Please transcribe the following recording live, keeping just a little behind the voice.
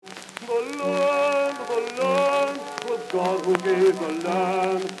God who gave the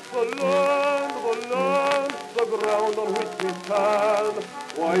land, the ground on which we stand.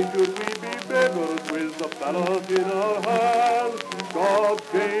 Why should we be beggars with the ballot in our hands? God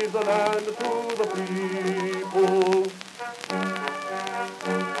gave the land to the people.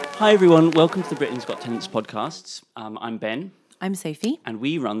 Hi everyone, welcome to the Britain's Got Tenants podcasts. I'm Ben. I'm Sophie. And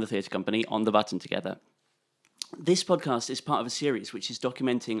we run the theatre company On the Button together. This podcast is part of a series which is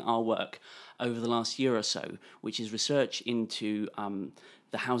documenting our work over the last year or so, which is research into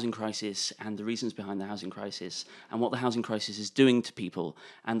the housing crisis and the reasons behind the housing crisis and what the housing crisis is doing to people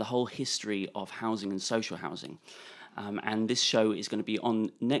and the whole history of housing and social housing. And this show is going to be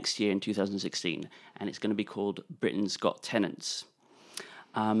on next year in 2016, and it's going to be called Britain's Got Tenants.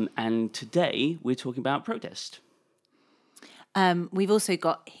 And today we're talking about protest. We've also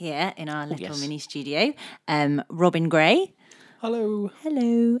got here in our little mini studio Robin Gray. Hello.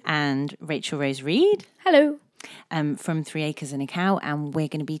 Hello. And Rachel Rose Reid. Hello. From 3 Acres and a Cow, and we're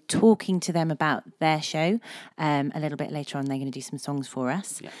going to be talking to them about their show a little bit later on. They're going to do some songs for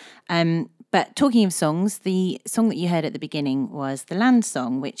us. Yeah. But talking of songs, the song that you heard at the beginning was the Land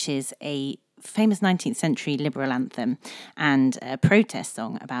Song, which is a famous 19th century liberal anthem and a protest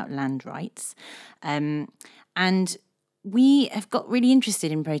song about land rights. And we have got really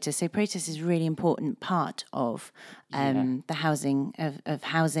interested in protest. So protest is a really important part of the housing of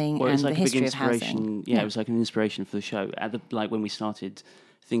housing and the history of housing. Yeah, it was like an inspiration for the show. When we started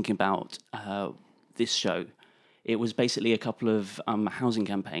thinking about this show, it was basically a couple of housing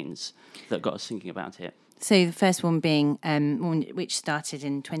campaigns that got us thinking about it. So the first one being one which started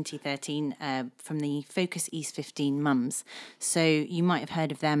in 2013 from the Focus East 15 mums. So you might have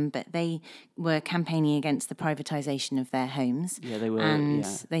heard of them, but they were campaigning against the privatisation of their homes. Yeah, they were. And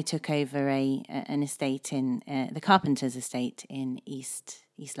they took over an estate in the Carpenter's estate in East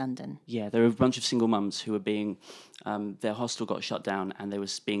London. Yeah, there were a bunch of single mums who were being, their hostel got shut down and they were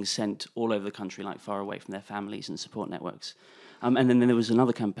being sent all over the country, like far away from their families and support networks. And then there was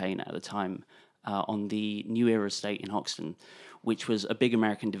another campaign at the time on the New Era estate in Hoxton, which was a big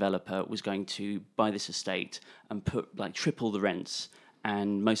American developer was going to buy this estate and put triple the rents,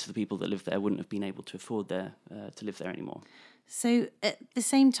 and most of the people that lived there wouldn't have been able to afford to live there anymore. So at the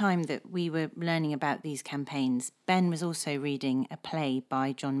same time that we were learning about these campaigns, Ben was also reading a play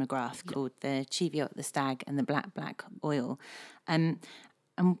by John McGrath called The Cheviot, the Stag and the Black Oil. And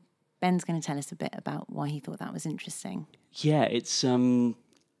Ben's going to tell us a bit about why he thought that was interesting. Yeah, it's...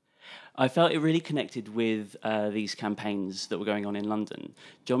 I felt it really connected with these campaigns that were going on in London.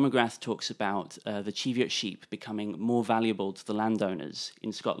 John McGrath talks about the Cheviot sheep becoming more valuable to the landowners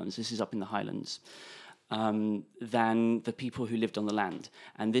in Scotland, this is up in the Highlands, than the people who lived on the land.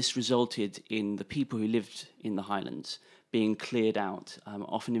 And this resulted in the people who lived in the Highlands being cleared out,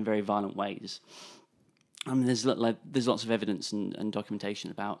 often in very violent ways. There's lots of evidence and documentation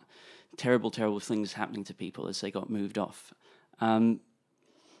about terrible, terrible things happening to people as they got moved off.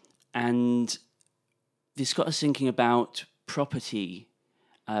 And this got us thinking about property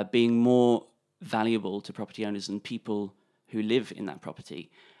being more valuable to property owners than people who live in that property,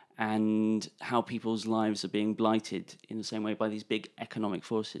 and how people's lives are being blighted in the same way by these big economic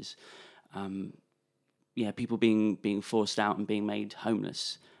forces. People being forced out and being made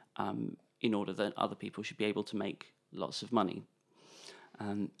homeless in order that other people should be able to make lots of money.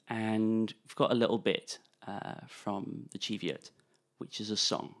 And we've got a little bit from the Cheviot, which is a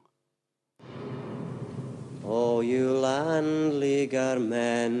song. O you Landleaguer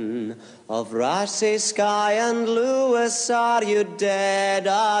men of Rassay, Skye and Lewis, are you dead,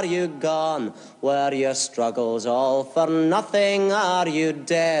 are you gone? Were your struggles all for nothing? Are you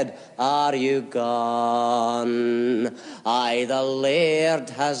dead, are you gone? Aye, the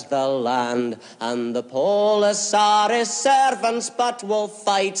laird has the land, and the polis are his servants, but we'll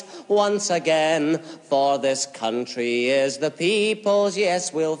fight once again, for this country is the people's,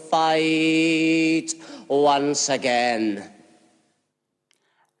 yes, we'll fight once again.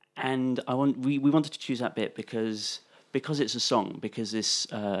 And we wanted to choose that bit because it's a song, because this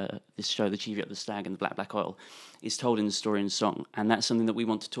show, The Cheviot, the Stag and the Black Oil, is told in the story and song, and that's something that we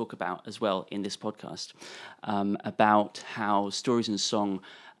want to talk about as well in this podcast, about how stories and song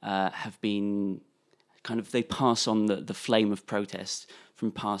have been they pass on the flame of protest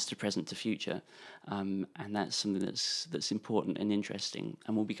from past to present to future, and that's something that's important and interesting,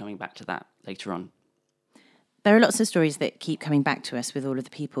 and we'll be coming back to that later on. There are lots of stories that keep coming back to us with all of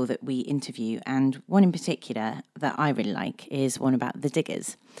the people that we interview, and one in particular that I really like is one about the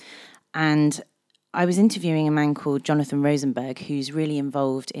diggers. And I was interviewing a man called Jonathan Rosenberg, who's really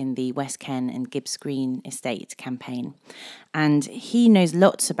involved in the West Ken and Gibbs Green estate campaign. And he knows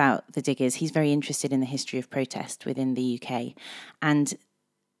lots about the Diggers. He's very interested in the history of protest within the UK. And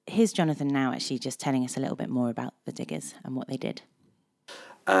here's Jonathan now actually just telling us a little bit more about the Diggers and what they did.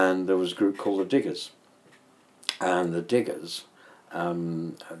 And there was a group called the Diggers. And the Diggers,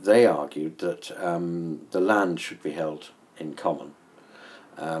 they argued that the land should be held in common.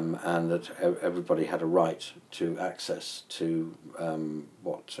 And that everybody had a right to access to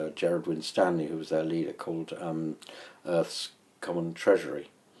what Gerard Winstanley, who was their leader, called Earth's Common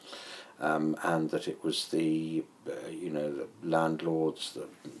Treasury, and that it was the landlords, the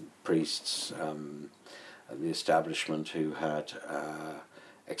priests, the establishment who had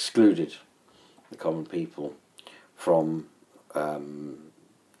excluded the common people from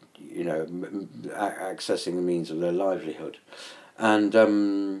accessing the means of their livelihood. And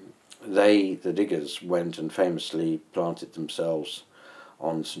the Diggers, went and famously planted themselves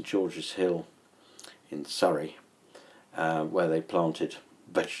on St George's Hill in Surrey, where they planted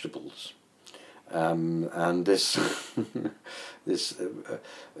vegetables. And this this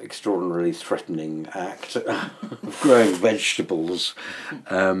extraordinarily threatening act of growing vegetables,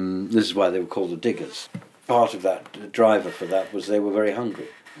 this is why they were called the Diggers. Part of that driver for that was they were very hungry.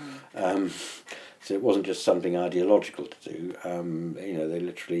 So it wasn't just something ideological to do. They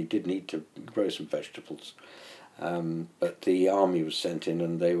literally did need to grow some vegetables. But the army was sent in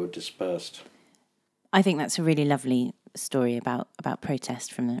and they were dispersed. I think that's a really lovely story about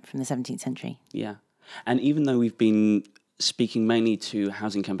protest from the 17th century. Yeah. And even though we've been speaking mainly to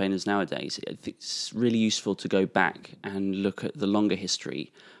housing campaigners nowadays, I think it's really useful to go back and look at the longer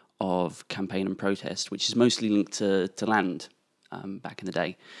history of campaign and protest, which is mostly linked to land back in the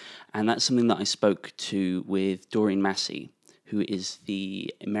day. And that's something that I spoke to with Doreen Massey, who is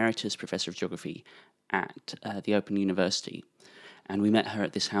the Emeritus Professor of Geography at the Open University. And we met her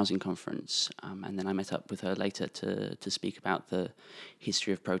at this housing conference, and then I met up with her later to speak about the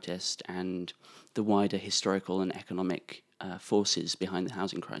history of protest and the wider historical and economic forces behind the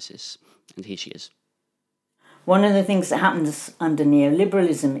housing crisis. And here she is. One of the things that happens under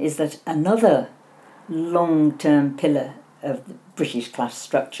neoliberalism is that another long-term pillar of the British class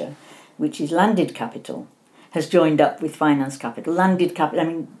structure, which is landed capital, has joined up with finance capital. Landed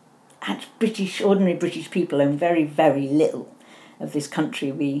capital, ordinary British people own very, very little of this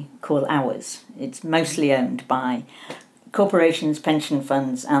country we call ours. It's mostly owned by corporations, pension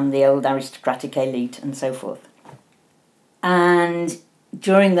funds, and the old aristocratic elite and so forth. And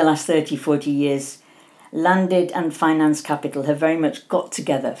during the last 30, 40 years, landed and finance capital have very much got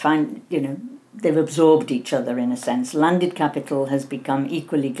together. They've absorbed each other in a sense. Landed capital has become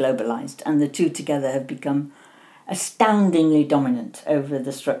equally globalised, and the two together have become astoundingly dominant over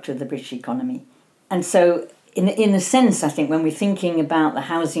the structure of the British economy. And so, in a sense, I think when we're thinking about the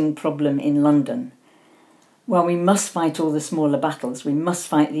housing problem in London, well, we must fight all the smaller battles. We must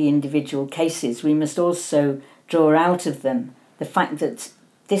fight the individual cases. We must also draw out of them the fact that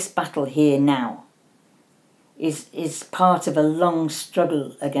this battle here now is part of a long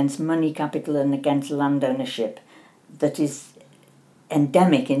struggle against money capital and against land ownership that is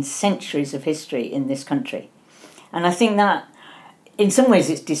endemic in centuries of history in this country. And I think that in some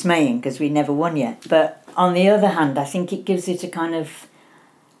ways it's dismaying because we never won yet. But on the other hand, I think it gives it a kind of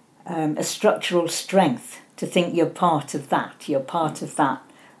a structural strength to think you're part of that. You're part of that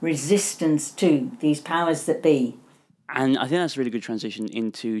resistance to these powers that be. And I think that's a really good transition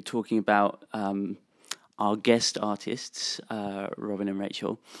into talking about our guest artists, Robin and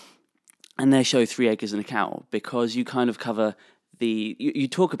Rachel, and their show 3 Acres and a Cow, because you kind of cover you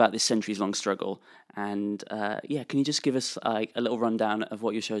talk about this centuries-long struggle. And can you just give us a little rundown of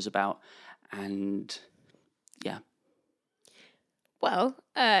what your show's about? And yeah. Well,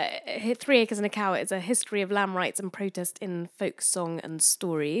 3 Acres and a Cow is a history of land rights and protest in folk song and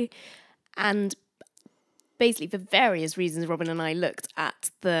story. And basically, for various reasons, Robin and I looked at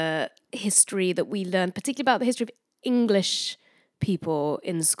the history that we learned, particularly about the history of English people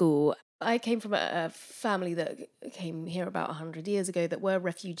in school. I came from a family that came here about 100 years ago that were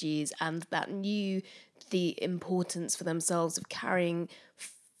refugees and that knew the importance for themselves of carrying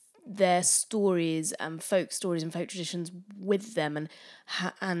their stories and folk traditions with them,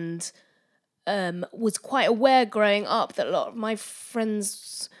 and was quite aware growing up that a lot of my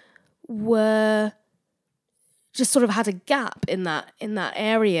friends were just sort of had a gap in that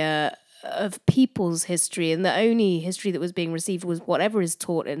area of people's history, and the only history that was being received was whatever is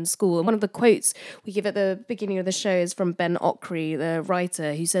taught in school. And one of the quotes we give at the beginning of the show is from Ben Ockery, the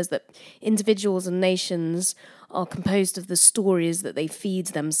writer, who says that individuals and nations are composed of the stories that they feed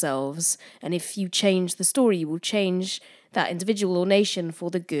themselves, and if you change the story, you will change that individual or nation for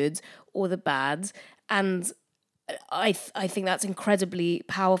the good or the bad. And I think that's incredibly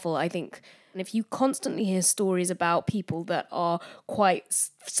powerful. I think if you constantly hear stories about people that are quite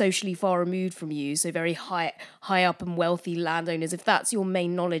socially far removed from you, so very high up and wealthy landowners, if that's your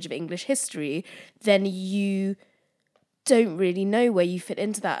main knowledge of English history, then you don't really know where you fit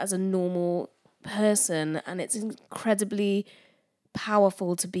into that as a normal person. And it's incredibly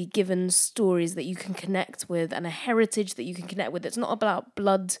powerful to be given stories that you can connect with and a heritage that you can connect with. It's not about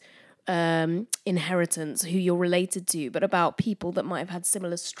blood inheritance, who you're related to, but about people that might have had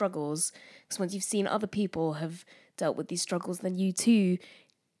similar struggles. Because once you've seen other people have dealt with these struggles, then you too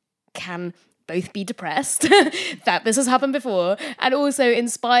can both be depressed that this has happened before, and also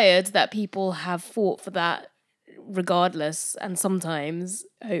inspired that people have fought for that regardless, and sometimes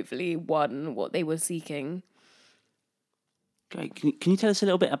hopefully won what they were seeking. Great. Can you tell us a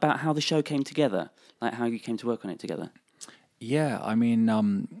little bit about how the show came together, like how you came to work on it together? Yeah, I mean,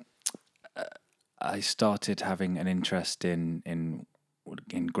 I started having an interest in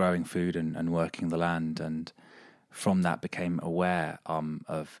growing food and working the land, and from that became aware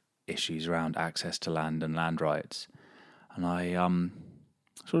of issues around access to land and land rights. And I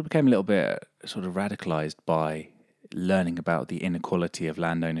sort of became a little bit sort of radicalised by learning about the inequality of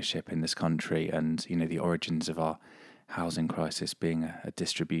land ownership in this country, and the origins of our housing crisis being a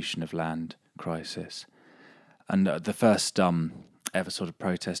distribution of land crisis. And the first ever sort of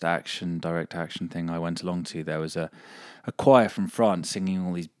protest action, direct action thing I went along to, there was a choir from France singing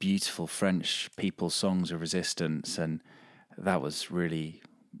all these beautiful French people's songs of resistance, and that was really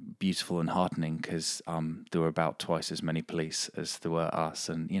beautiful and heartening, because there were about twice as many police as there were us,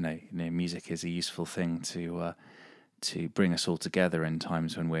 and music is a useful thing to bring us all together in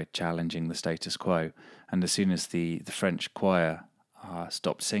times when we're challenging the status quo. And as soon as the French choir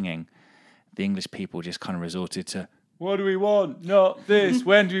stopped singing, the English people just kind of resorted to, what do we want? Not this.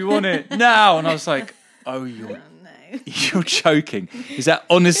 When do we want it? Now. And I was like, oh, you're joking. Is that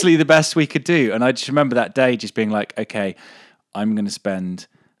honestly the best we could do? And I just remember that day just being like, okay, I'm going to spend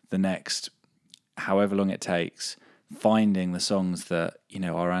the next however long it takes finding the songs that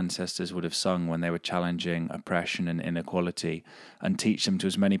our ancestors would have sung when they were challenging oppression and inequality, and teach them to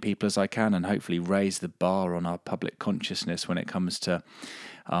as many people as I can, and hopefully raise the bar on our public consciousness when it comes to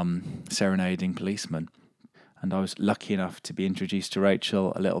serenading policemen. And I was lucky enough to be introduced to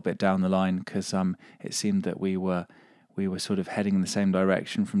Rachel a little bit down the line, because it seemed that we were sort of heading in the same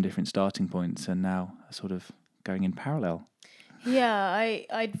direction from different starting points, and now sort of going in parallel. Yeah,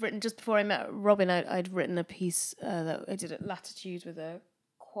 I'd written, just before I met Robin, I'd written a piece that I did at Latitude with a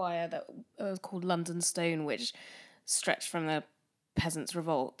choir that was called London Stone, which stretched from the Peasants'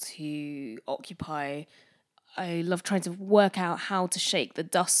 Revolt to Occupy. I love trying to work out how to shake the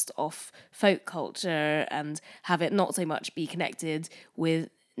dust off folk culture and have it not so much be connected with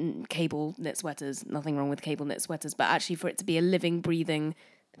cable knit sweaters, nothing wrong with cable knit sweaters, but actually for it to be a living, breathing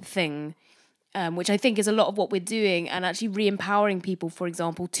thing. Which I think is a lot of what we're doing, and actually re-empowering people, for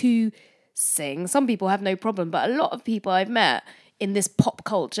example, to sing. Some people have no problem, but a lot of people I've met in this pop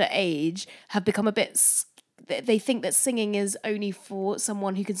culture age have become a bit... They think that singing is only for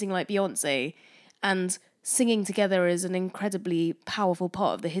someone who can sing like Beyonce, and singing together is an incredibly powerful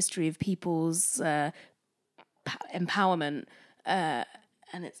part of the history of people's empowerment. And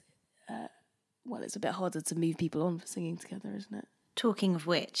it's a bit harder to move people on for singing together, isn't it? Talking of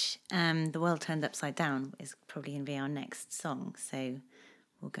which, The World Turned Upside Down is probably going to be our next song, so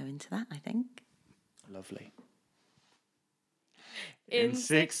we'll go into that, I think. Lovely. In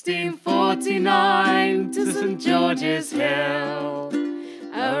 1649 to St. George's Hill,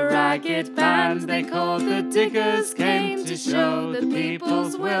 a ragged band they called the Diggers came to show the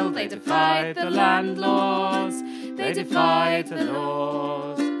people's will. They defied the landlords, they defied the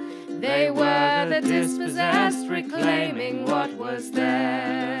laws. They were the dispossessed, reclaiming what was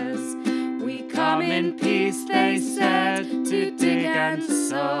theirs. We come in peace, they said, to dig and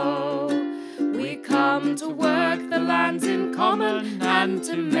sow. We come to work the lands in common and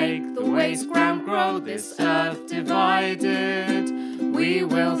to make the waste ground grow. This earth divided, we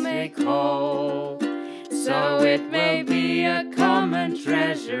will make whole. So it may be a common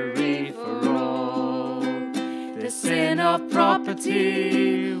treasury for all. The sin of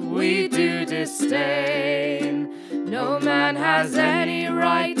property we do disdain. No man has any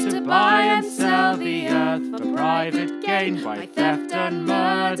right to buy and sell the earth for private gain. slain by theft and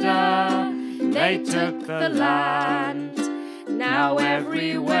murder. They took the land. Now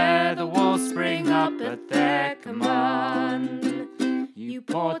everywhere the walls spring up at their command. You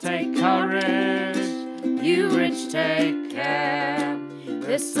poor take courage, you rich take care.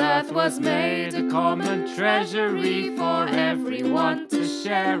 This earth was made a common treasury for everyone to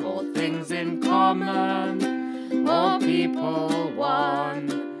share. All things in common, all people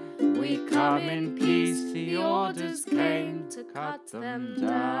one. We come in peace, the orders came to cut them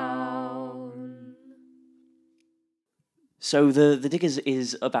down. So the Diggers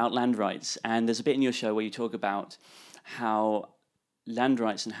is about land rights, and there's a bit in your show where you talk about how land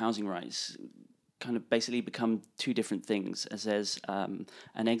rights and housing rights kind of basically become two different things, as there's an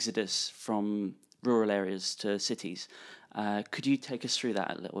exodus from rural areas to cities. Could you take us through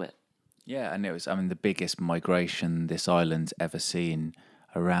that a little bit? Yeah, and it was, the biggest migration this island's ever seen.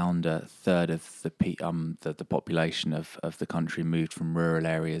 Around a third of the population of the country moved from rural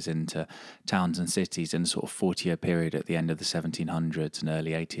areas into towns and cities in a sort of 40-year period at the end of the 1700s and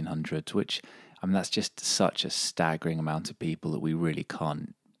early 1800s, which, that's just such a staggering amount of people that we really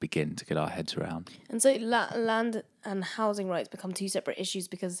can't begin to get our heads around. And so land and housing rights become two separate issues,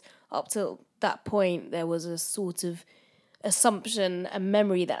 because up till that point there was a sort of assumption and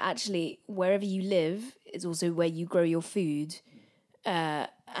memory that actually wherever you live is also where you grow your food.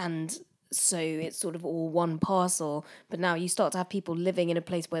 And so it's sort of all one parcel. But now you start to have people living in a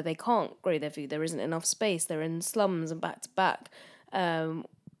place where they can't grow their food. There isn't enough space. They're in slums and back to back,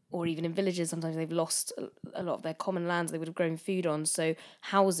 or even in villages. Sometimes they've lost a lot of their common lands they would have grown food on. So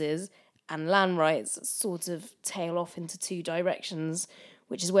houses and land rights sort of tail off into two directions,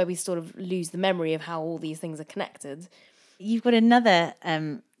 which is where we sort of lose the memory of how all these things are connected. You've got another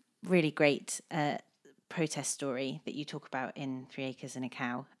really great protest story that you talk about in 3 Acres and a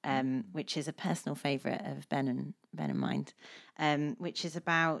Cow, which is a personal favourite of Ben and mine, which is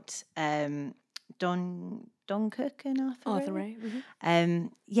about Don Cook and Arthur Ray. Mm-hmm.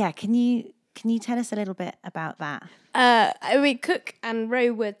 Can you tell us a little bit about that? Cook and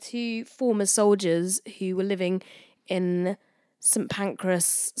Rowe were two former soldiers who were living in St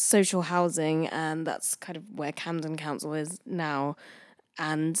Pancras social housing, and that's kind of where Camden Council is now.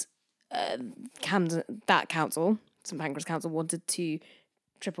 And that council, St Pancras Council, wanted to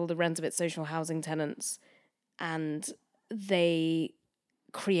triple the rent of its social housing tenants, and they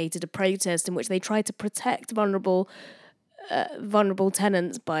created a protest in which they tried to protect vulnerable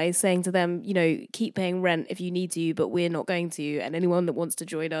tenants by saying to them, keep paying rent if you need to, but we're not going to, and anyone that wants to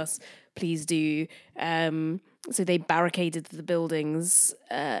join us, please do. So they barricaded the buildings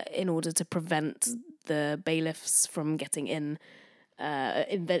in order to prevent the bailiffs from getting in.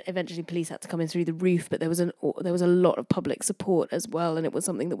 Eventually police had to come in through the roof, but there was a lot of public support as well, and it was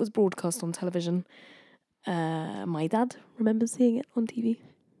something that was broadcast on television. My dad remembers seeing it on TV.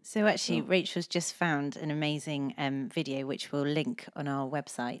 So actually, Rachel's just found an amazing video which we'll link on our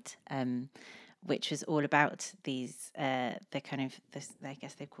website, which was all about these. I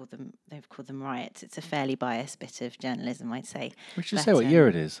guess they've called them riots. It's a fairly biased bit of journalism, I'd say. We should say what year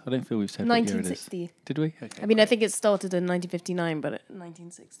it is. I don't feel we've said what year it is. 1960. Did we? Okay. I think it started in 1959, but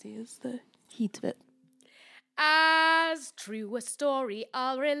 1960 is the heat of it. As true a story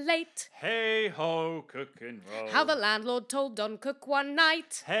I'll relate. Hey ho, Cook and Row. How the landlord told Don Cook one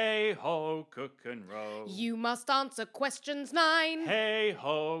night. Hey ho, Cook and Row. You must answer questions 9. Hey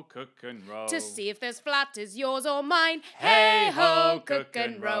ho, Cook and Row. To see if this flat is yours or mine. Hey ho, Cook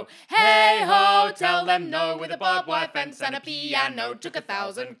and Row. Hey ho, tell them no with a barbed wire fence and a piano. Took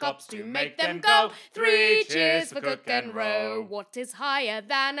 1,000 cops to make them go. 3 cheers for Cook and Row. What is higher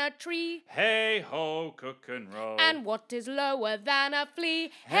than a tree? Hey ho, Cook and Row. And what is lower than a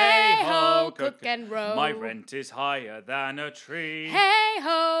flea? Hey ho, Cook and Row. My rent is higher than a tree. Hey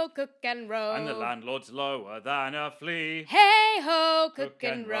ho, Cook and Row. And the landlord's lower than a flea. Hey ho, Cook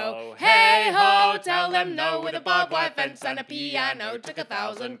and Row. Hey ho, tell them no with a barbed wire fence and a piano. Took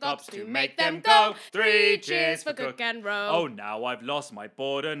 1,000 cops to make them go. 3 cheers for Cook and Row. Oh, now I've lost my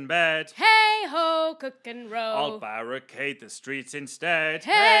board and bed. Hey ho, Cook and Row. I'll barricade the streets instead.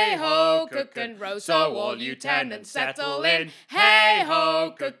 Hey ho, Cook and Row. So all you tenants settle in. Hey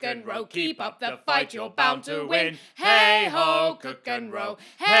ho, Cook and Row. Keep up the fight, you're bound to win. Hey ho, Cook and Row.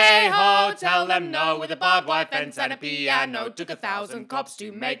 Hey ho, tell them no with a barbed wire fence and a piano. Took 1,000 cops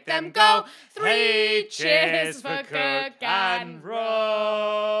to make them go. 3 cheers for Cook and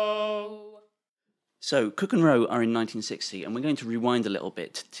Row. So Cook and Row are in 1960, and we're going to rewind a little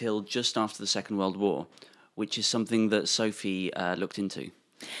bit till just after the Second World War, which is something that Sophie looked into.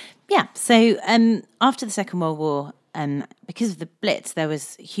 Yeah, so after the Second World War, because of the Blitz, there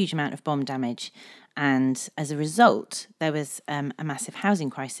was a huge amount of bomb damage, And as a result, there was a massive housing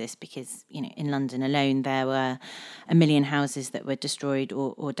crisis because, in London alone, there were 1 million houses that were destroyed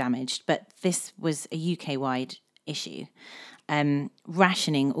or damaged. But this was a UK-wide issue.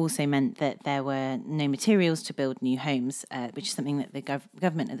 Rationing also meant that there were no materials to build new homes, which is something that the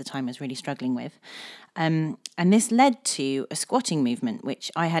government at the time was really struggling with. And this led to a squatting movement,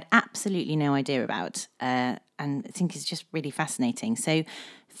 which I had absolutely no idea about, and I think is just really fascinating. So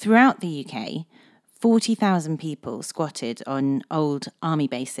throughout the UK, 40,000 people squatted on old army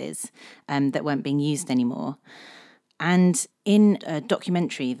bases that weren't being used anymore. And in a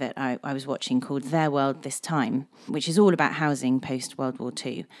documentary that I was watching called Their World This Time, which is all about housing post-World War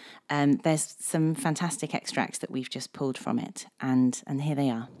II, there's some fantastic extracts that we've just pulled from it, and here they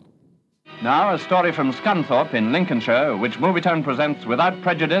are. Now a story from Scunthorpe in Lincolnshire, which Movietone presents without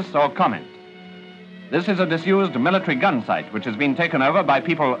prejudice or comment. This is a disused military gun site which has been taken over by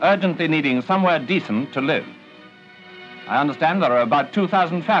people urgently needing somewhere decent to live. I understand there are about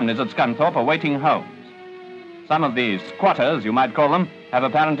 2,000 families at Scunthorpe awaiting homes. Some of these squatters, you might call them, have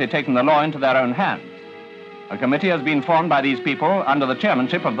apparently taken the law into their own hands. A committee has been formed by these people under the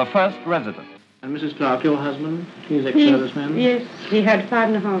chairmanship of the first resident. And Mrs. Clark, your husband, he's ex-serviceman? Yes, he had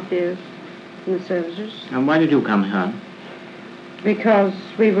 5.5 years in the services. And why did you come here? Because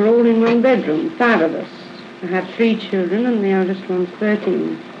we were all in one bedroom, 5 of us. I had 3 children and the eldest one's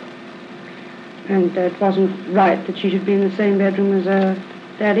 13. And it wasn't right that she should be in the same bedroom as her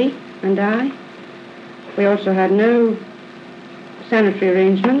daddy and I. We also had no sanitary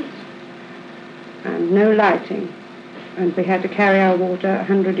arrangements and no lighting. And we had to carry our water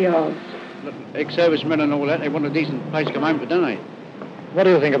 100 yards. Ex-servicemen and all that, they want a decent place to come home to, don't they? What do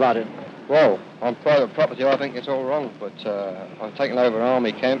you think about it? Well, on private property, I think it's all wrong, but on taking over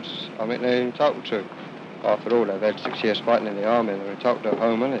army camps, I think they're entitled to. After all, they've had 6 years fighting in the army, and they're entitled to a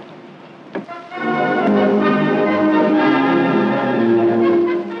home, innit?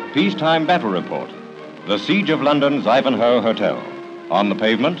 Peacetime battle report. The siege of London's Ivanhoe Hotel. On the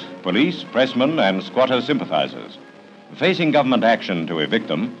pavement, police, pressmen, and squatter sympathizers. Facing government action to evict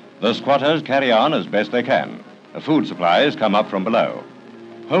them, the squatters carry on as best they can. The food supplies come up from below.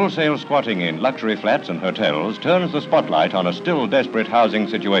 Wholesale squatting in luxury flats and hotels turns the spotlight on a still desperate housing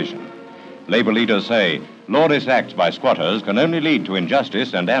situation. Labour leaders say lawless acts by squatters can only lead to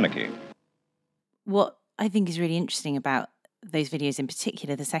injustice and anarchy. What I think is really interesting about those videos, in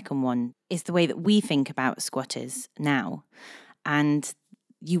particular the second one, is the way that we think about squatters now. And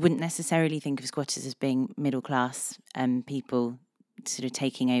you wouldn't necessarily think of squatters as being middle class people sort of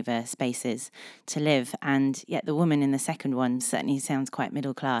taking over spaces to live, and yet the woman in the second one certainly sounds quite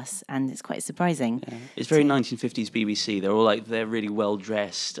middle class, and it's quite surprising. Yeah. It's very 1950s BBC. They're really well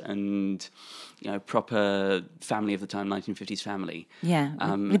dressed and proper family of the time, 1950s family. Yeah,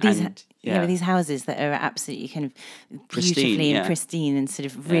 with these houses that are absolutely kind of beautifully and pristine and sort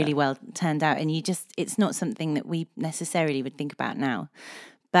of really well turned out, and it's not something that we necessarily would think about now,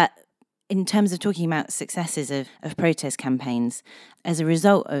 but. In terms of talking about successes of protest campaigns, as a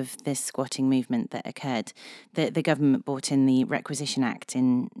result of this squatting movement that occurred, the government brought in the Requisition Act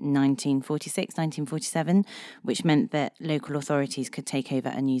in 1946, 1947, which meant that local authorities could take over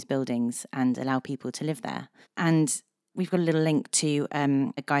unused buildings and allow people to live there. And we've got a little link to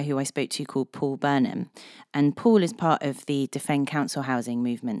a guy who I spoke to called Paul Burnham. And Paul is part of the Defend Council Housing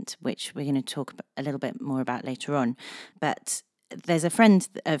movement, which we're going to talk a little bit more about later on. But there's a friend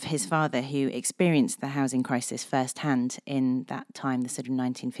of his father who experienced the housing crisis firsthand in that time, the sort of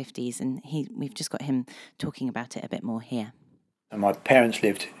 1950s, and we've just got him talking about it a bit more here. And my parents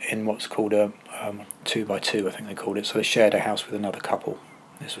lived in what's called a 2x2, I think they called it, so they shared a house with another couple.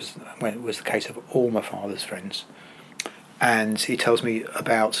 This was when it was the case of all my father's friends. And he tells me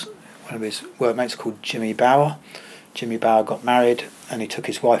about one of his workmates called Jimmy Bower. Jimmy Bower got married and he took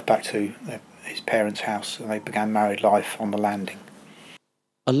his wife back to his parents' house, and they began married life on the landing.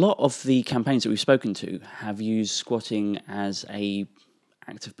 A lot of the campaigns that we've spoken to have used squatting as an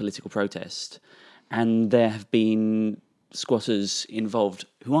act of political protest, and there have been squatters involved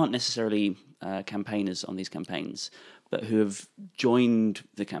who aren't necessarily campaigners on these campaigns, but who have joined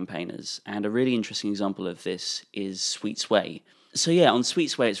the campaigners. And a really interesting example of this is Sweet Sway. So on Sweet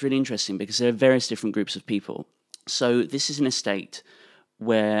Sway, it's really interesting because there are various different groups of people. So this is an estate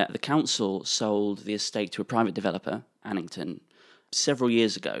where the council sold the estate to a private developer, Annington, several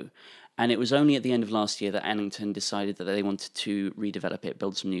years ago. And it was only at the end of last year that Annington decided that they wanted to redevelop it,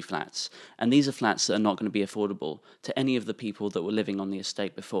 build some new flats. And these are flats that are not going to be affordable to any of the people that were living on the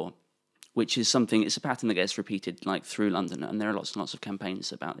estate before, which is it's a pattern that gets repeated through London, and there are lots and lots of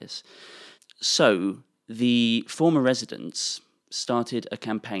campaigns about this. So the former residents started a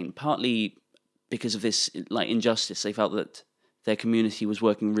campaign, partly because of this like injustice. They felt that their community was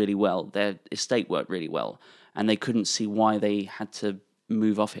working really well, their estate worked really well, and they couldn't see why they had to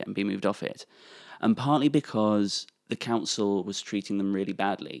move off it and be moved off it. And partly because the council was treating them really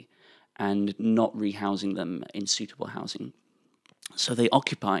badly and not rehousing them in suitable housing. So they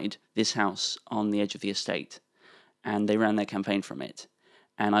occupied this house on the edge of the estate, and they ran their campaign from it.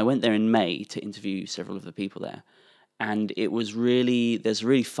 And I went there in May to interview several of the people there. And it was there's a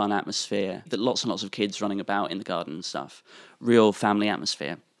really fun atmosphere, lots and lots of kids running about in the garden and stuff, real family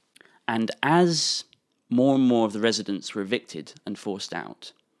atmosphere. And as more and more of the residents were evicted and forced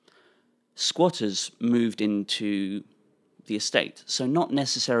out, squatters moved into the estate. So not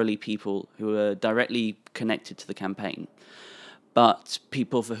necessarily people who were directly connected to the campaign, but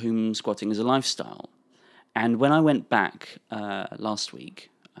people for whom squatting is a lifestyle. And when I went back last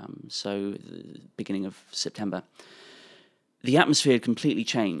week, so the beginning of September, the atmosphere had completely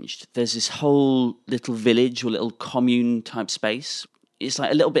changed. There's this whole little village or little commune type space. It's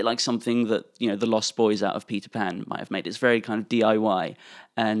like a little bit like something that, the Lost Boys out of Peter Pan might have made. It's very kind of DIY,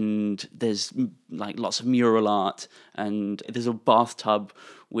 and there's like lots of mural art, and there's a bathtub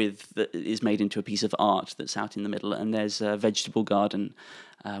that is made into a piece of art that's out in the middle, and there's a vegetable garden,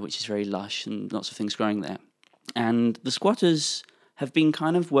 which is very lush and lots of things growing there. And the squatters have been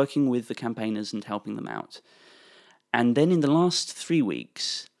kind of working with the campaigners and helping them out. And then in the last 3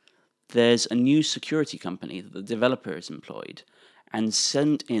 weeks, there's a new security company that the developer has employed and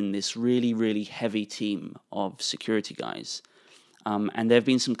sent in this really, really heavy team of security guys. And there have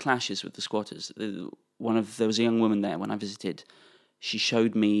been some clashes with the squatters. There was a young woman there when I visited. She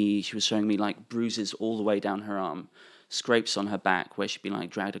was showing me like bruises all the way down her arm, scrapes on her back where she'd been like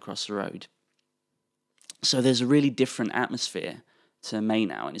dragged across the road. So there's a really different atmosphere to May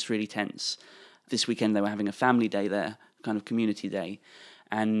now, and it's really tense. This weekend they were having a family day there, kind of community day,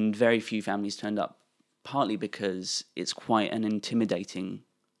 and very few families turned up, partly because it's quite an intimidating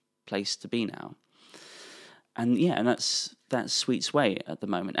place to be now. And that's Sweet's Way at the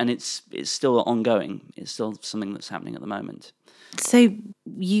moment, and it's still ongoing. It's still something that's happening at the moment. So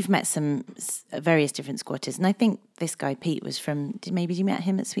you've met some various different squatters, and I think this guy Pete was from. Maybe you met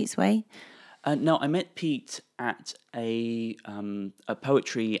him at Sweet's Way? No, I met Pete at a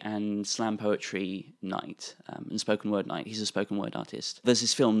poetry and slam poetry night and spoken word night. He's a spoken word artist. There's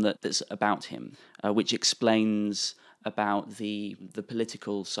this film that's about him, which explains about the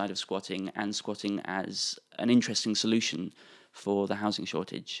political side of squatting and squatting as an interesting solution for the housing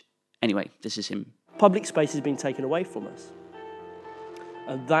shortage. Anyway, this is him. Public space has been taken away from us,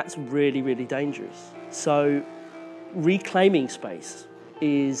 and that's really, really dangerous. So reclaiming space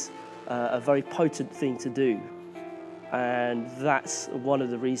is a very potent thing to do, and that's one of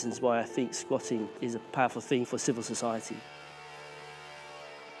the reasons why I think squatting is a powerful thing for civil society.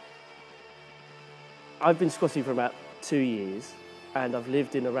 I've been squatting for about 2 years, and I've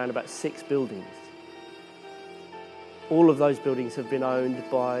lived in around about 6 buildings. All of those buildings have been owned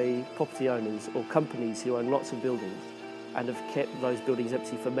by property owners or companies who own lots of buildings and have kept those buildings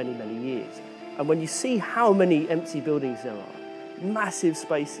empty for many, many years. And when you see how many empty buildings there are, massive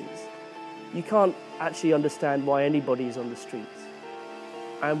spaces, you can't actually understand why anybody is on the streets.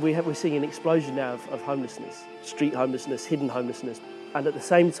 And we're seeing an explosion now of homelessness, street homelessness, hidden homelessness. And at the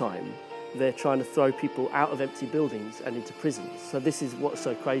same time, they're trying to throw people out of empty buildings and into prisons. So this is what's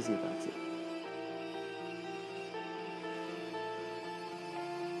so crazy about it.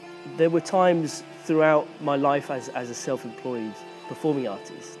 There were times throughout my life as a self-employed performing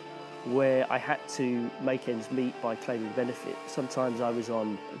artist where I had to make ends meet by claiming benefit. Sometimes I was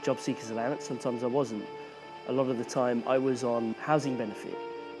on a job seeker's allowance, sometimes I wasn't. A lot of the time I was on housing benefit.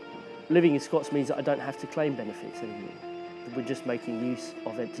 Living in Scots means that I don't have to claim benefits anymore. We're just making use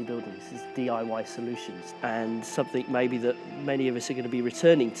of empty buildings as DIY solutions, and something maybe that many of us are going to be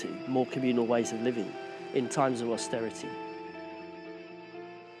returning to, more communal ways of living in times of austerity.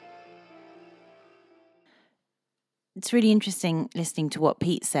 It's really interesting listening to what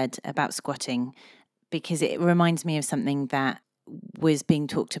Pete said about squatting, because it reminds me of something that was being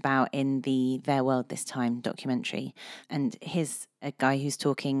talked about in the Their World This Time documentary. And here's a guy who's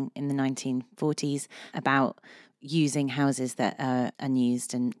talking in the 1940s about using houses that are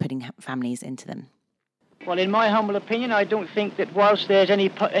unused and putting families into them. Well, in my humble opinion, I don't think that whilst there's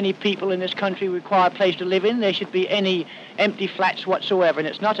any people in this country who require a place to live in, there should be any empty flats whatsoever. And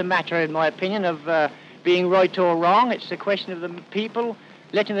it's not a matter, in my opinion, of being right or wrong. It's a question of the people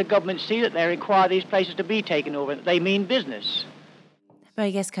letting the government see that they require these places to be taken over, that they mean business. But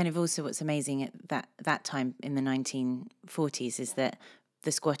I guess kind of also what's amazing at that time in the 1940s is that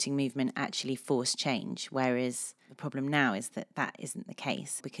the squatting movement actually forced change, whereas the problem now is that that isn't the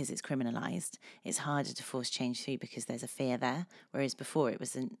case because it's criminalised. It's harder to force change through because there's a fear there, whereas before it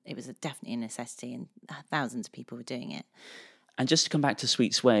was definitely a necessity and thousands of people were doing it. And just to come back to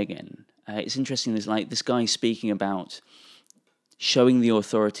Sweet Sway again, it's interesting. There's like this guy speaking about showing the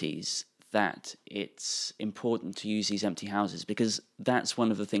authorities that it's important to use these empty houses because that's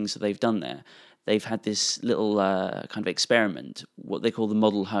one of the things that they've done there. They've had this little kind of experiment, what they call the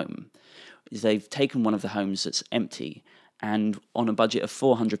model home. Is they've taken one of the homes that's empty and on a budget of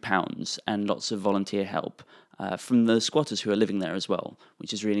 £400 and lots of volunteer help from the squatters who are living there as well,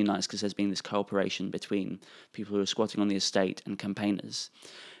 which is really nice because there's been this cooperation between people who are squatting on the estate and campaigners.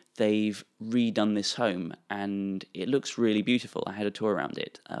 They've redone this home and it looks really beautiful. I had a tour around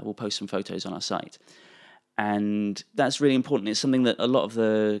it. We'll post some photos on our site. And that's really important. It's something that a lot of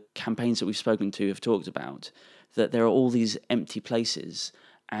the campaigns that we've spoken to have talked about, that there are all these empty places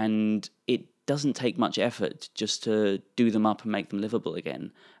and it doesn't take much effort just to do them up and make them livable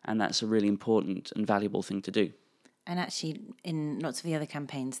again. And that's a really important and valuable thing to do. And actually, in lots of the other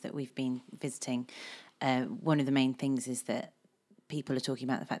campaigns that we've been visiting, one of the main things is that people are talking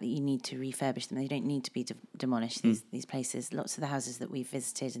about the fact that you need to refurbish them. They don't need to be demolished, these places. Lots of the houses that we've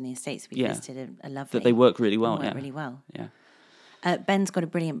visited and the estates we've visited are lovely. That they work really well, really well. Yeah. Ben's got a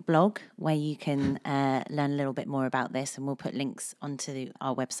brilliant blog where you can learn a little bit more about this, and we'll put links onto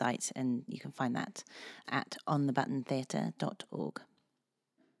our website, and you can find that at onthebuttontheatre.org.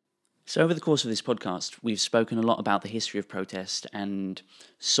 So over the course of this podcast, we've spoken a lot about the history of protest and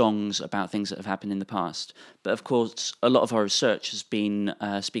songs about things that have happened in the past. But of course, a lot of our research has been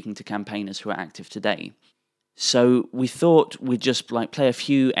speaking to campaigners who are active today. So we thought we'd just play a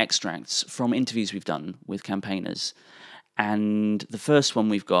few extracts from interviews we've done with campaigners. And the first one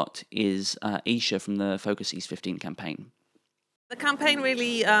we've got is Isha from the Focus East 15 campaign. The campaign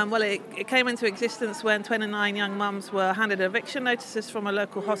really, it came into existence when 29 young mums were handed eviction notices from a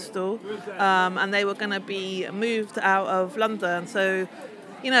local hostel and they were going to be moved out of London. So,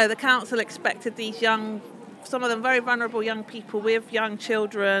 the council expected these some of them very vulnerable young people with young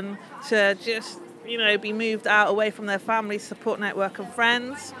children to just, be moved out away from their family support network and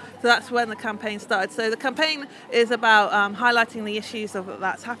friends. So that's when the campaign started. So the campaign is about highlighting the issues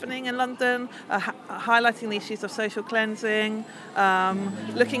that's happening in London, highlighting the issues of social cleansing,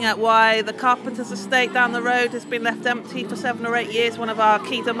 looking at why the Carpenter's estate down the road has been left empty for 7 or 8 years. One of our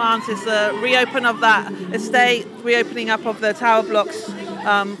key demands is the reopen of that estate, reopening up of the tower blocks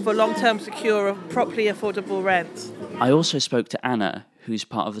for long-term secure, properly affordable rent. I also spoke to Anna, who's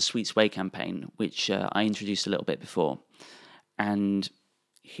part of the Sweet Sway campaign, which I introduced a little bit before. And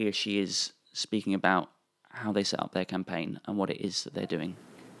here she is speaking about how they set up their campaign and what it is that they're doing.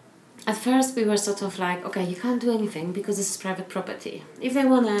 At first we were sort of like, okay, you can't do anything because this is private property. If they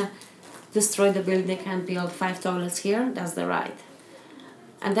want to destroy the building and build 5 toilets here, that's the right.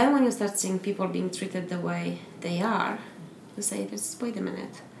 And then when you start seeing people being treated the way they are, you say, wait a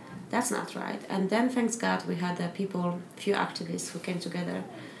minute. That's not right. And then, thanks God, we had few activists who came together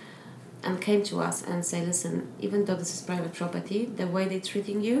and came to us and say, listen, even though this is private property, the way they're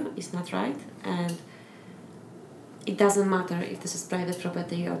treating you is not right. And it doesn't matter if this is private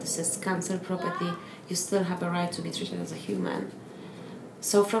property or this is council property, you still have a right to be treated as a human.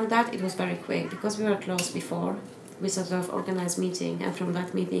 So from that, it was very quick. Because we were close before, we sort of organized meeting. And from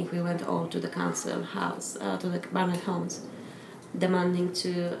that meeting, we went all to the council house, to the Barnett homes, demanding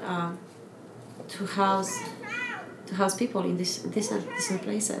to house people in decent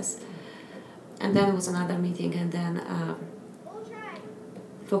places. And then it was another meeting, and then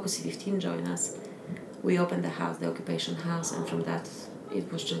Focus 15 joined us. We opened the house, the occupation house, and from that it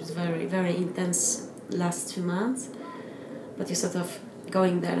was just very, very intense last 2 months. But you sort of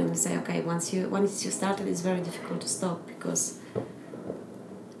going there and you say, okay, once you started, it's very difficult to stop because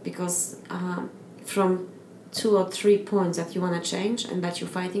from 2 or 3 points that you want to change and that you're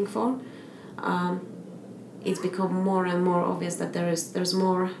fighting for, it's become more and more obvious that there's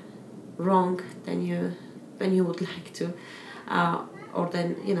more wrong than you would like to, or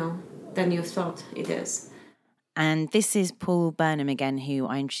than you thought it is. And this is Paul Burnham again, who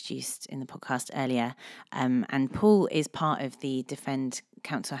I introduced in the podcast earlier. And Paul is part of the Defend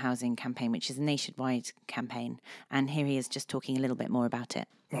Council Housing campaign, which is a nationwide campaign. And here he is just talking a little bit more about it.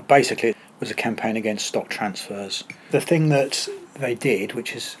 Well, basically, it was a campaign against stock transfers. The thing that they did,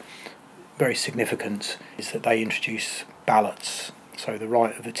 which is very significant, is that they introduced ballots, so the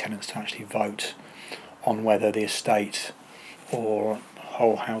right of the tenants to actually vote on whether the estate or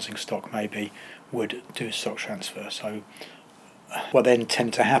whole housing stock maybe would do a stock transfer. So what then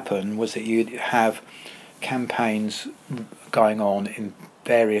tended to happen was that you'd have campaigns going on in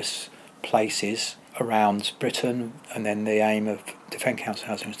various places around Britain, and then the aim of Defence Council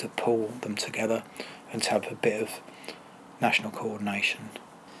Housing was to pull them together and to have a bit of national coordination.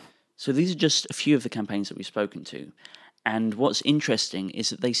 So these are just a few of the campaigns that we've spoken to. And what's interesting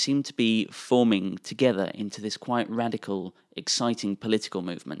is that they seem to be forming together into this quite radical, exciting political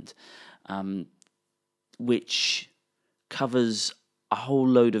movement, which covers a whole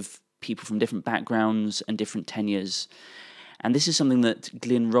load of people from different backgrounds and different tenures. And this is something that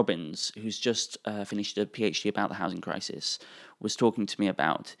Glyn Robbins, who's just finished a PhD about the housing crisis, was talking to me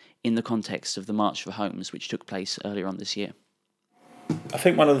about in the context of the March for Homes, which took place earlier on this year. I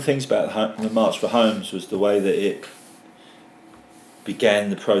think one of the things about the March for Homes was the way that it began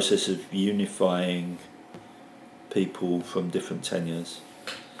the process of unifying people from different tenures.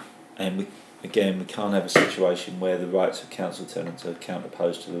 And we can't have a situation where the rights of council tenants are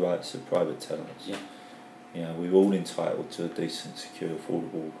counterposed to the rights of private tenants. Yeah. You know, we're all entitled to a decent, secure,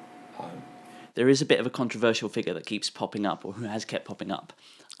 affordable home. There is a bit of a controversial figure that keeps popping up, or who has kept popping up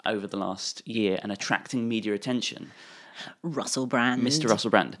over the last year and attracting media attention. Russell Brand. Mr.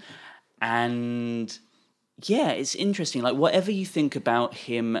 Russell Brand. And yeah, it's interesting. Like, whatever you think about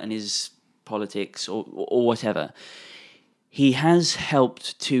him and his politics or whatever, he has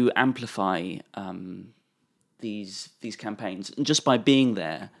helped to amplify these campaigns. And just by being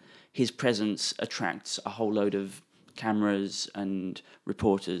there, his presence attracts a whole load of cameras and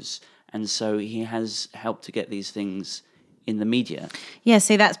reporters. And so he has helped to get these things in the media. Yeah,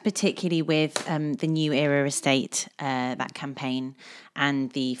 so that's particularly with the New Era Estate, that campaign,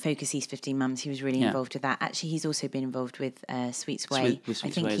 and the Focus East 15 Mums. He was really involved with that. Actually, he's also been involved with Sweets Way. With I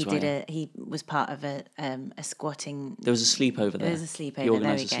think Way he as well, did he was part of a squatting. There was a sleepover there. There was a sleepover. He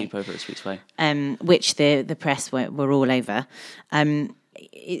organised a sleepover at Sweets Way. Which the press were all over.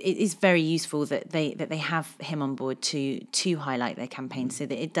 It is very useful that they have him on board to highlight their campaign, so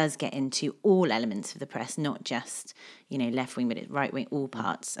that it does get into all elements of the press, not just left wing, but it's right wing, all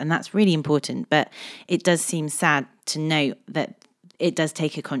parts, and that's really important. But it does seem sad to note that it does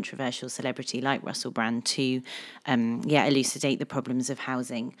take a controversial celebrity like Russell Brand to elucidate the problems of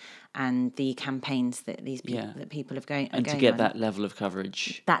housing and the campaigns that these people that people have going and going to get on. that level of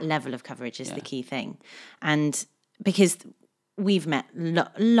coverage. That level of coverage is the key thing, and because we've met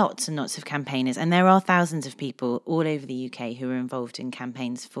lots and lots of campaigners, and there are thousands of people all over the UK who are involved in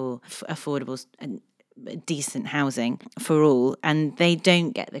campaigns for affordable and decent housing for all, and they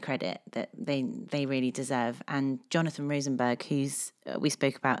don't get the credit that they really deserve. And Jonathan Rosenberg, who's we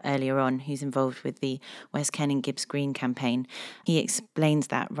spoke about earlier on, who's involved with the West Ken and Gibbs Green campaign, he explains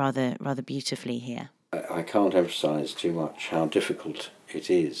that rather beautifully here. I can't emphasise too much how difficult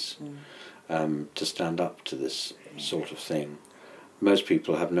it is to stand up to this sort of thing. Most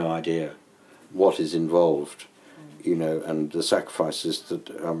people have no idea what is involved, and the sacrifices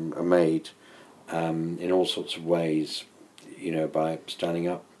that are made in all sorts of ways, by standing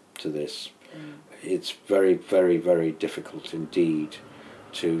up to this. It's very, very, very difficult indeed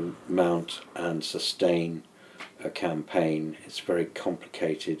to mount and sustain a campaign. It's very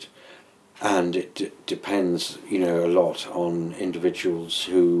complicated, and it depends, a lot on individuals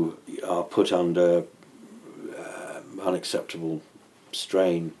who are put under unacceptable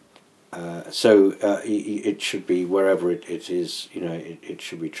strain. So it should be, wherever it is, it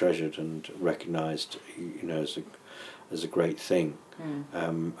should be treasured and recognised, as a great thing,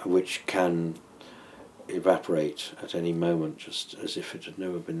 which can evaporate at any moment, just as if it had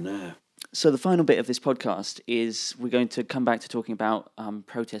never been there. So the final bit of this podcast is we're going to come back to talking about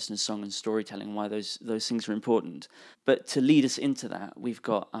protest and song and storytelling, and why those things are important. But to lead us into that, we've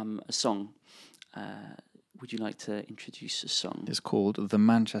got a song. Would you like to introduce a song? It's called The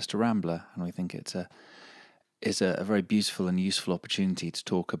Manchester Rambler, and we think it's a very beautiful and useful opportunity to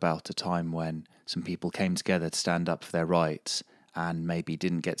talk about a time when some people came together to stand up for their rights and maybe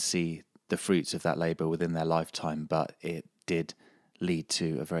didn't get to see the fruits of that labour within their lifetime, but it did lead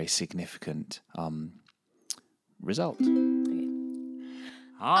to a very significant result.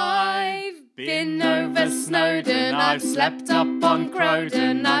 I've been over Snowdon, I've slept up on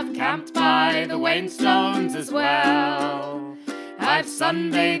Crowdon, I've camped by the Wainstones as well. I've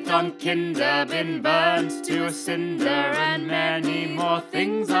sunbathed on Kinder, been burnt to a cinder, and many more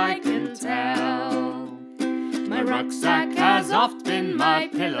things I can tell. My rucksack has oft been my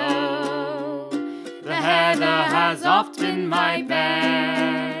pillow, the heather has oft been my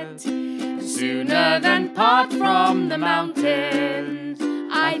bed. Sooner than part from the mountains,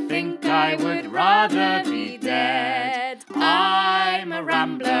 I think I would rather be dead. I'm a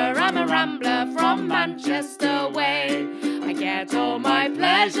rambler from Manchester way. I get all my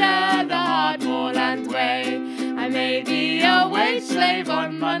pleasure the hard moor and way. I may be a wage slave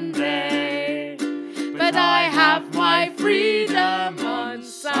on Monday, but I have my freedom on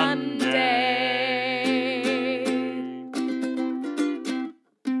Sunday.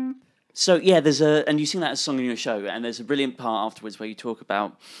 So yeah, and you sing that as a song in your show, and there's a brilliant part afterwards where you talk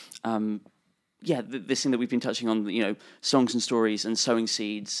about, this thing that we've been touching on, songs and stories and sowing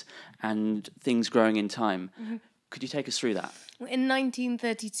seeds and things growing in time. Mm-hmm. Could you take us through that? In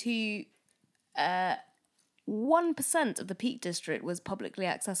 1932, 1% of the Peak District was publicly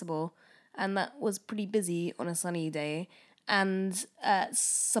accessible, and that was pretty busy on a sunny day. And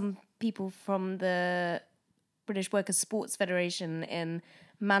some people from the British Workers' Sports Federation in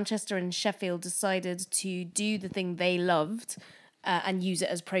Manchester and Sheffield decided to do the thing they loved and use it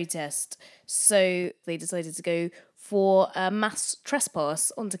as protest. So they decided to go for a mass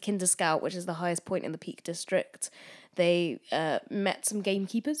trespass onto Kinder Scout, which is the highest point in the Peak District. They met some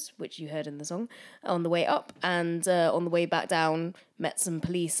gamekeepers, which you heard in the song, on the way up, and on the way back down met some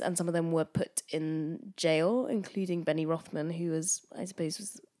police, and some of them were put in jail, including Benny Rothman, who was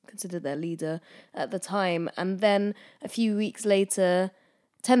considered their leader at the time. And then a few weeks later,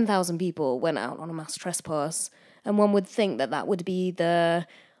 10,000 people went out on a mass trespass, and one would think that that would be the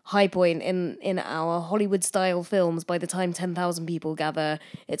high point in our Hollywood-style films. By the time 10,000 people gather,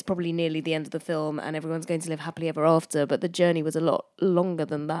 it's probably nearly the end of the film and everyone's going to live happily ever after, but the journey was a lot longer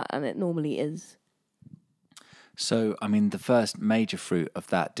than that, and it normally is. So, I mean, the first major fruit of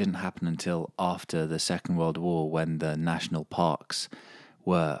that didn't happen until after the Second World War, when the national parks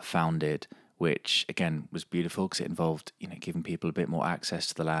were founded, which again was beautiful because it involved, giving people a bit more access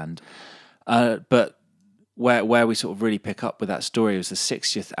to the land. But where we sort of really pick up with that story was the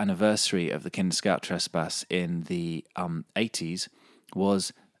 60th anniversary of the Kinder Scout trespass in the 80s.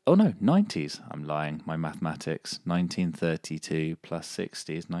 90s. I'm lying. My mathematics. 1932 plus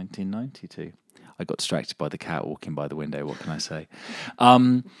 60 is 1992. I got distracted by the cat walking by the window. What can I say?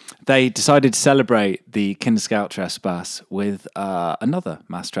 They decided to celebrate the Kinder Scout trespass with another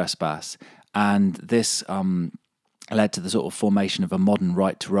mass trespass. And this led to the sort of formation of a modern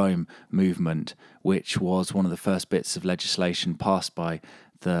right to roam movement, which was one of the first bits of legislation passed by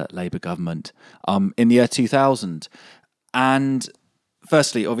the Labour government in the year 2000. And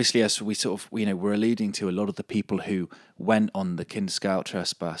firstly, obviously, as we sort of, we're alluding to, a lot of the people who went on the Kinder Scout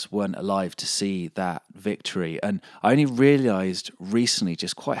trespass weren't alive to see that victory. And I only realised recently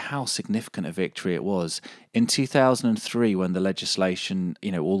just quite how significant a victory it was. In 2003, when the legislation,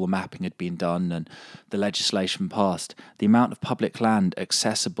 all the mapping had been done and the legislation passed, the amount of public land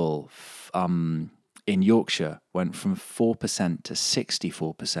accessible in Yorkshire went from 4% to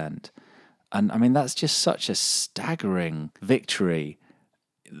 64%. And I mean, that's just such a staggering victory.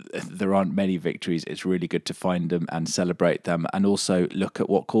 There aren't many victories. It's really good to find them and celebrate them, and also look at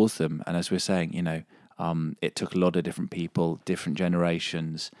what caused them. And as we're saying, it took a lot of different people, different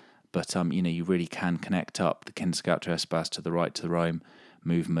generations, but you really can connect up the Kinder Scout trespass to the right to roam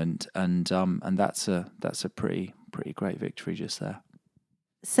movement, and that's a pretty great victory just there.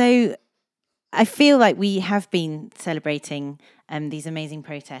 So I feel like we have been celebrating these amazing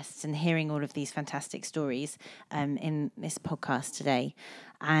protests and hearing all of these fantastic stories in this podcast today.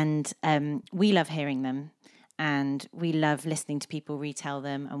 And we love hearing them, and we love listening to people retell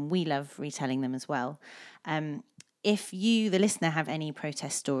them, and we love retelling them as well. If you, the listener, have any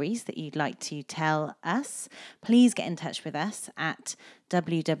protest stories that you'd like to tell us, please get in touch with us at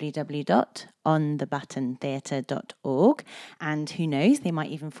www.onthebuttontheatre.org. And who knows, they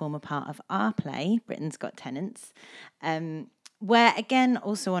might even form a part of our play, Britain's Got Tenants. Where, again,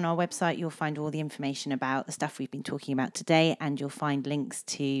 also on our website, you'll find all the information about the stuff we've been talking about today, and you'll find links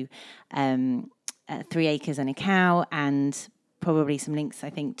to 3 Acres and a Cow, and probably some links, I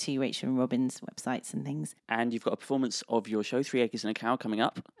think, to Rachel and Robin's websites and things. And you've got a performance of your show, 3 Acres and a Cow, coming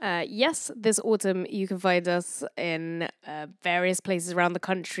up. Yes, this autumn you can find us in various places around the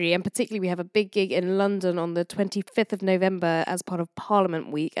country, and particularly we have a big gig in London on the 25th of November as part of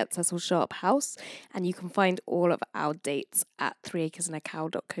Parliament Week at Cecil Sharp House, and you can find all of our dates at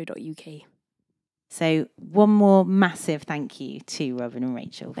 3acresandacow.co.uk. So one more massive thank you to Robin and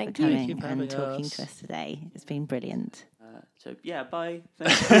Rachel for coming for and talking to us today. It's been brilliant. Bye. Bye,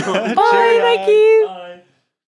 thank you. Bye.